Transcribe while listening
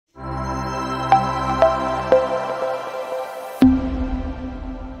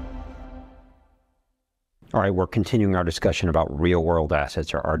All right, we're continuing our discussion about real-world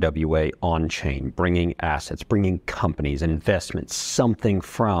assets, or RWA, on-chain, bringing assets, bringing companies, investments, something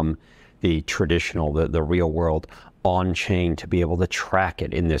from the traditional, the real world, on-chain to be able to track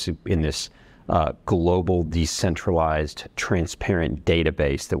it in this global, decentralized, transparent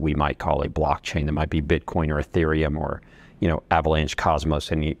database that we might call a blockchain. That might be Bitcoin or Ethereum or Avalanche,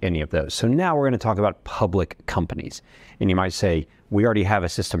 Cosmos, any of those. So now we're going to talk about public companies. And you might say, we already have a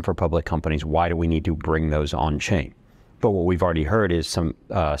system for public companies. Why do we need to bring those on chain? But what we've already heard is someone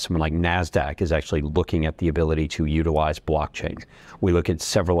like NASDAQ is actually looking at the ability to utilize blockchain. We look at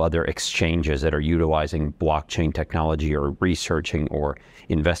several other exchanges that are utilizing blockchain technology or researching or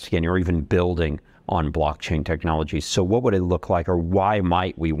investigating or even building on blockchain technologies. So what would it look like, or why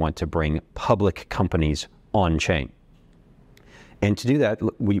might we want to bring public companies on chain? And to do that,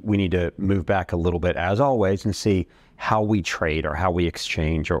 we need to move back a little bit, as always, and see how we trade or how we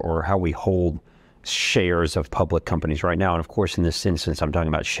exchange or how we hold shares of public companies right now. And of course, in this instance, I'm talking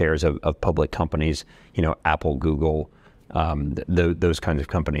about shares of public companies, Apple, Google, those kinds of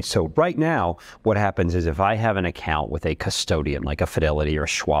companies. So right now, what happens is if I have an account with a custodian, like a Fidelity or a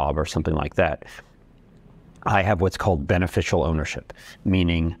Schwab or something like that, I have what's called beneficial ownership,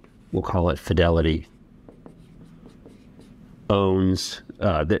 meaning we'll call it Fidelity owns,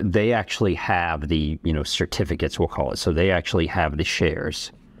 they actually have the, certificates, we'll call it. So they actually have the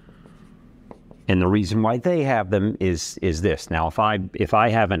shares. And the reason why they have them is this. Now, if I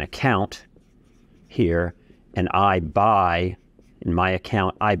have an account here and I buy, in my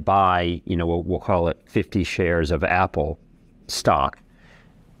account, I buy, we'll call it 50 shares of Apple stock,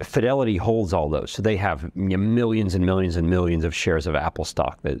 Fidelity holds all those. So they have millions and millions and millions of shares of Apple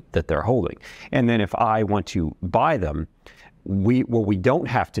stock that they're holding. And then if I want to buy them, what we don't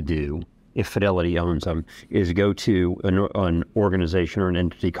have to do, if Fidelity owns them, is go to an organization or an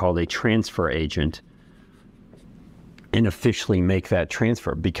entity called a transfer agent and officially make that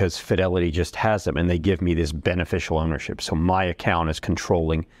transfer, because Fidelity just has them and they give me this beneficial ownership. So my account is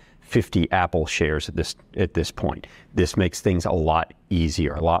controlling 50 Apple shares at this point. This makes things a lot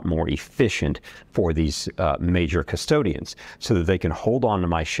easier, a lot more efficient for these major custodians, so that they can hold on to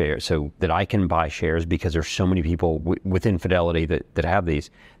my shares, so that I can buy shares, because there's so many people within Fidelity that have these,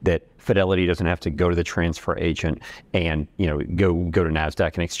 that Fidelity doesn't have to go to the transfer agent and go to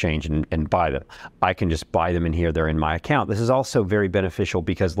NASDAQ and exchange and buy them. I can just buy them in here. They're in my account. This is also very beneficial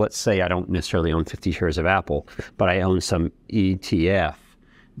because let's say I don't necessarily own 50 shares of Apple, but I own some ETF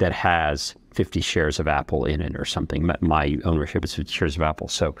that has 50 shares of Apple in it or something. My ownership is 50 shares of Apple.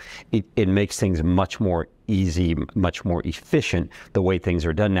 So it makes things much more easy, much more efficient, the way things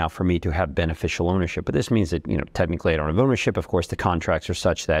are done now, for me to have beneficial ownership. But this means that, technically I don't have ownership. Of course, the contracts are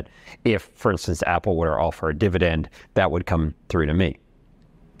such that if, for instance, Apple were to offer a dividend, that would come through to me.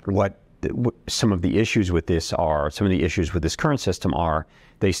 Some of the issues with this current system are,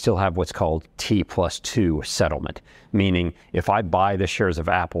 they still have what's called T+2 settlement, meaning if I buy the shares of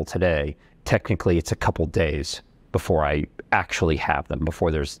Apple today, technically it's a couple days before I actually have them,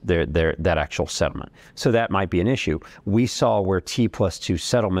 before there's that actual settlement. So that might be an issue. We saw where T+2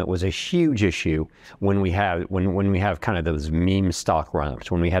 settlement was a huge issue when we have kind of those meme stock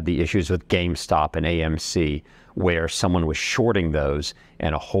run-ups, when we had the issues with GameStop and AMC, where someone was shorting those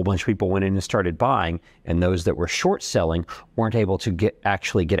and a whole bunch of people went in and started buying, and those that were short selling weren't able to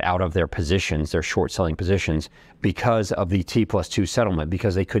actually get out of their positions, their short selling positions, because of the T+2 settlement,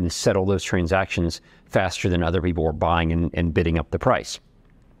 because they couldn't settle those transactions faster than other people were buying and bidding up the price.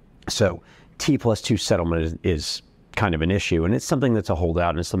 So T+2 settlement is kind of an issue, and it's something that's a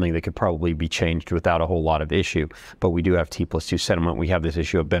holdout, and it's something that could probably be changed without a whole lot of issue. But we do have T+2 settlement. We have this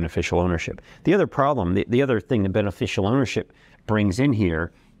issue of beneficial ownership. The other problem, the other thing that beneficial ownership brings in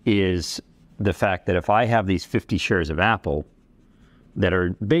here is the fact that if I have these 50 shares of Apple that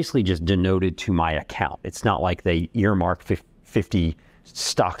are basically just denoted to my account, it's not like they earmark 50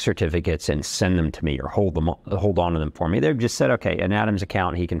 stock certificates and send them to me or hold on to them for me. They've just said, okay, in Adam's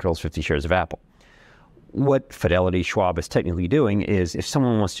account, he controls 50 shares of Apple. What Fidelity, Schwab is technically doing is, if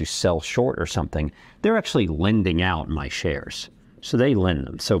someone wants to sell short or something, they're actually lending out my shares. So they lend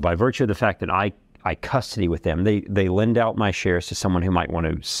them. So by virtue of the fact that I custody with them, they lend out my shares to someone who might want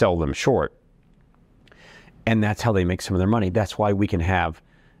to sell them short. And that's how they make some of their money. That's why we can have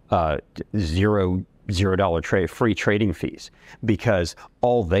 $0 free trading fees, because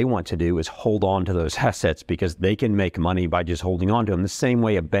all they want to do is hold on to those assets, because they can make money by just holding on to them. The same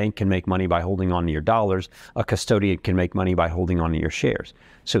way a bank can make money by holding on to your dollars, a custodian can make money by holding on to your shares.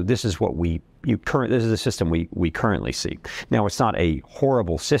 So this is what this is the system we currently see. Now, it's not a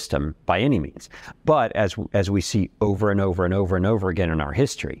horrible system by any means, but as we see over and over and over and over again in our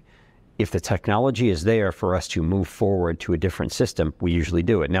history, if the technology is there for us to move forward to a different system, we usually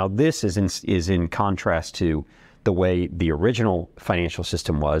do it. Now, this is in contrast to the way the original financial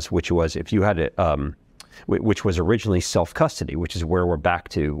system was, which was if you had a, which was originally self-custody, which is where we're back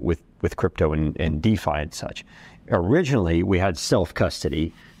to with crypto and DeFi and such. Originally, we had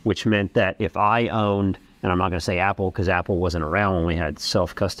self-custody, which meant that if I owned, and I'm not going to say Apple because Apple wasn't around when we had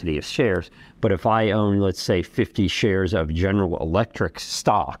self-custody of shares, but if I own, let's say, 50 shares of General Electric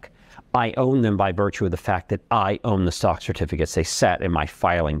stock, I own them by virtue of the fact that I own the stock certificates. They sat in my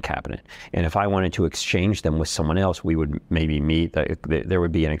filing cabinet. And if I wanted to exchange them with someone else, we would maybe meet, there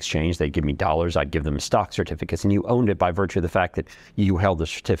would be an exchange. They'd give me dollars, I'd give them stock certificates, and you owned it by virtue of the fact that you held the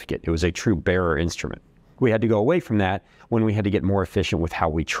certificate. It was a true bearer instrument. We had to go away from that when we had to get more efficient with how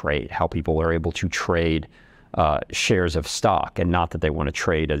we trade, how people are able to trade shares of stock, and not that they want to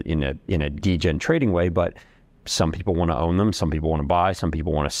trade in a degen trading way, but some people want to own them, some people want to buy, some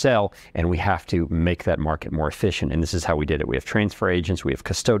people want to sell, and we have to make that market more efficient. And this is how we did it. We have transfer agents, we have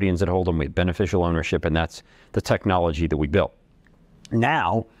custodians that hold them, we have beneficial ownership, and that's the technology that we built.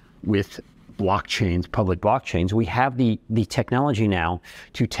 Now, with blockchains, public blockchains, we have the technology now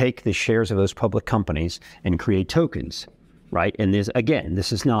to take the shares of those public companies and create tokens, right? And this, again,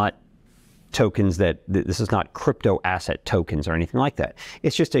 this is not tokens this is not crypto asset tokens or anything like that.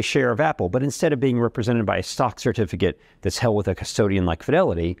 It's just a share of Apple, but instead of being represented by a stock certificate that's held with a custodian like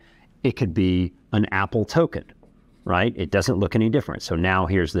Fidelity, it could be an Apple token, right? It doesn't look any different. So now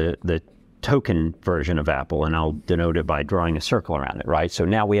here's the token version of Apple, and I'll denote it by drawing a circle around it, right? So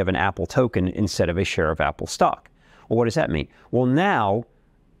now we have an Apple token instead of a share of Apple stock. Well, what does that mean? Well, now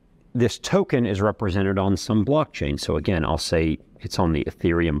this token is represented on some blockchain. So again, I'll say it's on the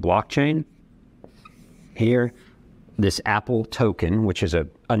Ethereum blockchain. Here, this Apple token, which is a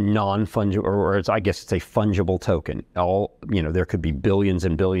non-fungible, or I guess it's a fungible token. There could be billions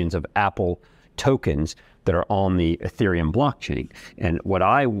and billions of Apple tokens that are on the Ethereum blockchain. And what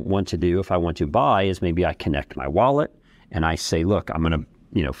I want to do if I want to buy is maybe I connect my wallet and I say, look, I'm going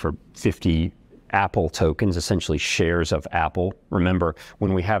to, for 50 Apple tokens, essentially shares of Apple. Remember,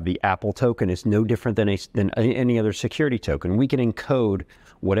 when we have the Apple token, it's no different than any other security token. We can encode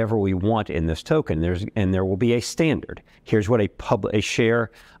whatever we want in this token. There will be a standard. Here's what a share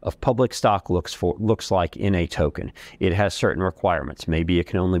of public stock looks like in a token. It has certain requirements. Maybe it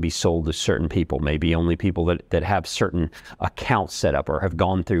can only be sold to certain people. Maybe only people that have certain accounts set up or have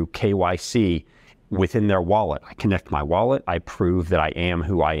gone through KYC within their wallet. I connect my wallet. I prove that I am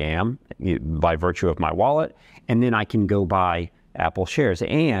who I am by virtue of my wallet, and then I can go buy Apple shares.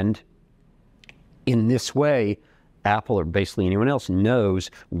 And in this way, Apple, or basically anyone else,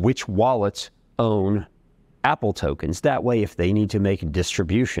 knows which wallets own Apple tokens. That way, if they need to make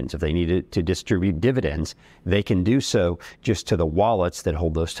distributions, if they need to distribute dividends, they can do so just to the wallets that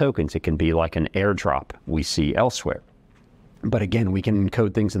hold those tokens. It can be like an airdrop we see elsewhere. But again, we can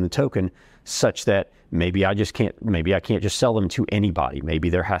encode things in the token such that maybe I can't just sell them to anybody.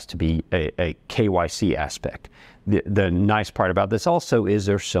 Maybe there has to be a KYC aspect. The nice part about this also is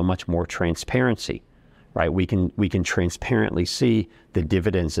there's so much more transparency, right? We can transparently see the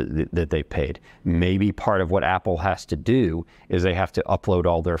dividends that they paid. Maybe part of what Apple has to do is they have to upload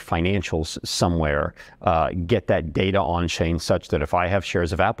all their financials somewhere, get that data on chain such that if I have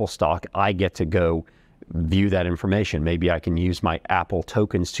shares of Apple stock, I get to go view that information. Maybe I can use my Apple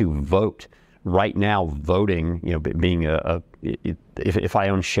tokens to vote. Right now, voting, being if I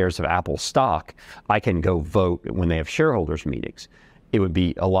own shares of Apple stock, I can go vote when they have shareholders meetings. It would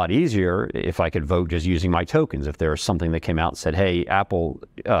be a lot easier if I could vote just using my tokens. If there was something that came out and said, hey, Apple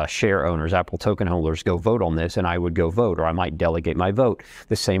share owners, Apple token holders, go vote on this, and I would go vote, or I might delegate my vote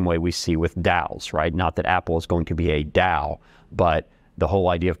the same way we see with DAOs, right? Not that Apple is going to be a DAO, but the whole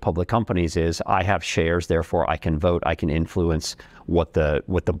idea of public companies is I have shares, therefore I can vote, I can influence what the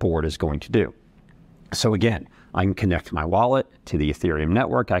board is going to do. So again, I can connect my wallet to the Ethereum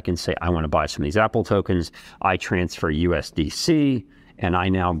network. I can say I want to buy some of these Apple tokens. I transfer USDC, and I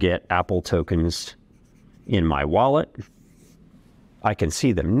now get Apple tokens in my wallet. I can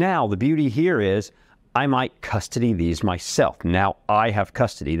see them. Now, the beauty here is I might custody these myself. Now I have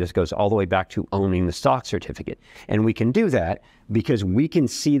custody. This goes all the way back to owning the stock certificate. And we can do that because we can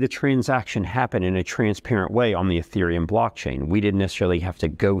see the transaction happen in a transparent way on the Ethereum blockchain. We didn't necessarily have to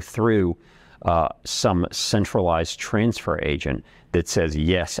go through some centralized transfer agent that says,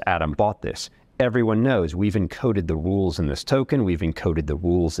 yes, Adam bought this. Everyone knows we've encoded the rules in this token. We've encoded the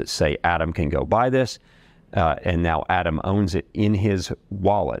rules that say Adam can go buy this. And now Adam owns it in his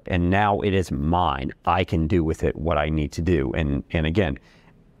wallet, and now it is mine. I can do with it what I need to do. And again,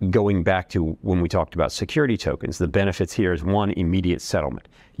 going back to when we talked about security tokens, the benefits here is one, immediate settlement.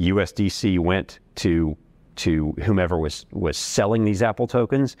 USDC went to whomever was selling these Apple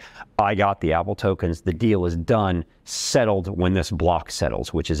tokens. I got the Apple tokens. The deal is done, settled when this block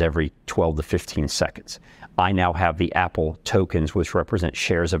settles, which is every 12 to 15 seconds. I now have the Apple tokens, which represent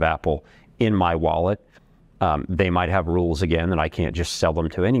shares of Apple, in my wallet. They might have rules again that I can't just sell them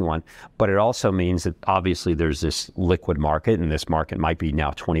to anyone, but it also means that obviously there's this liquid market, and this market might be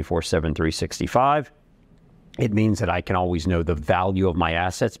now 24/7, 365. It means that I can always know the value of my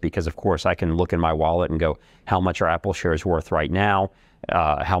assets because, of course, I can look in my wallet and go, how much are Apple shares worth right now?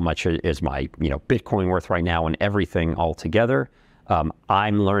 How much is my Bitcoin worth right now, and everything all together.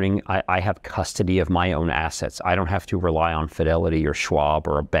 I'm learning, I have custody of my own assets. I don't have to rely on Fidelity or Schwab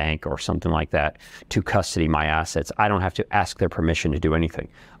or a bank or something like that to custody my assets. I don't have to ask their permission to do anything.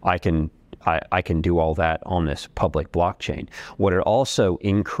 I can do all that on this public blockchain. What it also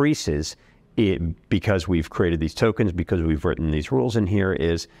increases, because we've created these tokens, because we've written these rules in here,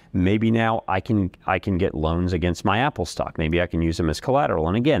 is maybe now I can get loans against my Apple stock. Maybe I can use them as collateral.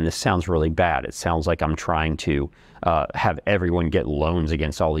 And again, this sounds really bad. It sounds like I'm trying to have everyone get loans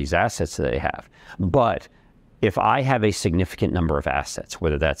against all these assets that they have. But if I have a significant number of assets,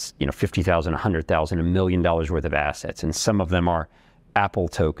 whether that's 50,000, 100,000, $1 million worth of assets, and some of them are Apple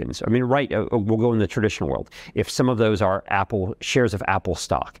tokens. I mean, right? We'll go in the traditional world. If some of those are Apple shares of Apple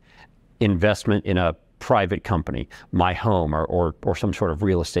stock, investment in a private company, my home, or some sort of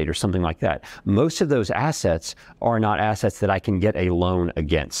real estate or something like that. Most of those assets are not assets that I can get a loan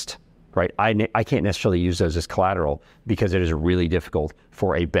against, right? I can't necessarily use those as collateral because it is really difficult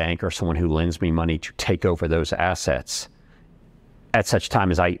for a bank or someone who lends me money to take over those assets at such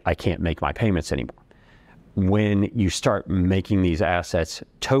time as I can't make my payments anymore. When you start making these assets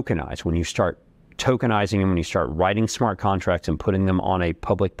tokenized, when you start tokenizing them, when you start writing smart contracts and putting them on a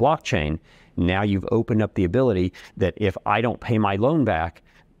public blockchain, now you've opened up the ability that if I don't pay my loan back,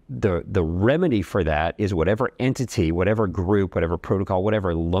 the remedy for that is whatever entity, whatever group, whatever protocol,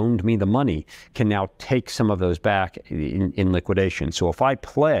 whatever loaned me the money can now take some of those back in liquidation. So if I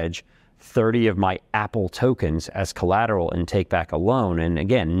pledge 30 of my Apple tokens as collateral and take back a loan, and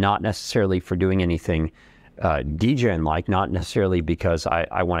again, not necessarily for doing anything degen-like, not necessarily because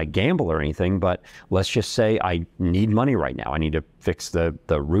I want to gamble or anything, but let's just say I need money right now. I need to fix the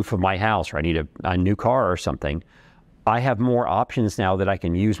roof of my house, or I need a new car or something. I have more options now that I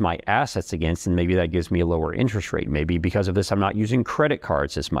can use my assets against, and maybe that gives me a lower interest rate. Maybe because of this, I'm not using credit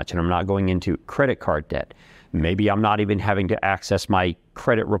cards as much, and I'm not going into credit card debt. Maybe I'm not even having to access my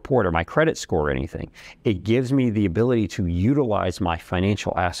credit report or my credit score or anything. It gives me the ability to utilize my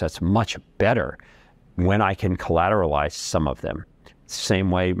financial assets much better when I can collateralize some of them.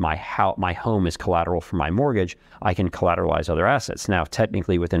 Same way my home is collateral for my mortgage, I can collateralize other assets. Now,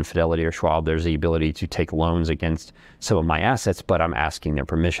 technically within Fidelity or Schwab, there's the ability to take loans against some of my assets, but I'm asking their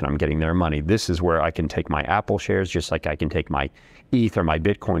permission, I'm getting their money. This is where I can take my Apple shares, just like I can take my ETH or my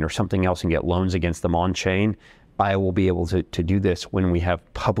Bitcoin or something else and get loans against them on chain. I will be able to do this when we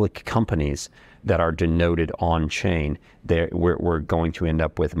have public companies that are denoted on chain. We're going to end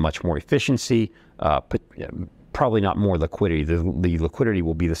up with much more efficiency, probably not more liquidity. The liquidity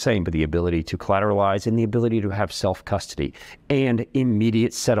will be the same, but the ability to collateralize and the ability to have self-custody and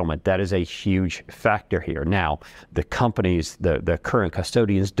immediate settlement. That is a huge factor here. Now, the companies, the current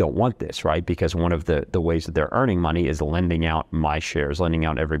custodians don't want this, right? Because one of the ways that they're earning money is lending out my shares, lending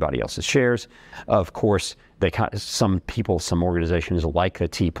out everybody else's shares. Of course, some organizations like the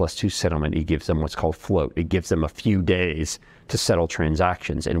T+2 settlement. It gives them what's called float. It gives them a few days to settle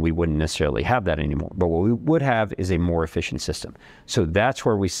transactions, and we wouldn't necessarily have that anymore. But what we would have is a more efficient system. So that's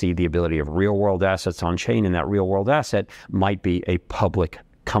where we see the ability of real-world assets on chain, and that real-world asset might be a public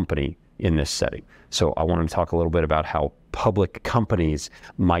company in this setting. So I want to talk a little bit about how public companies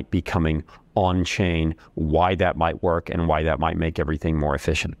might be coming on chain, why that might work, and why that might make everything more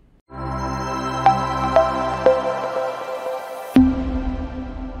efficient.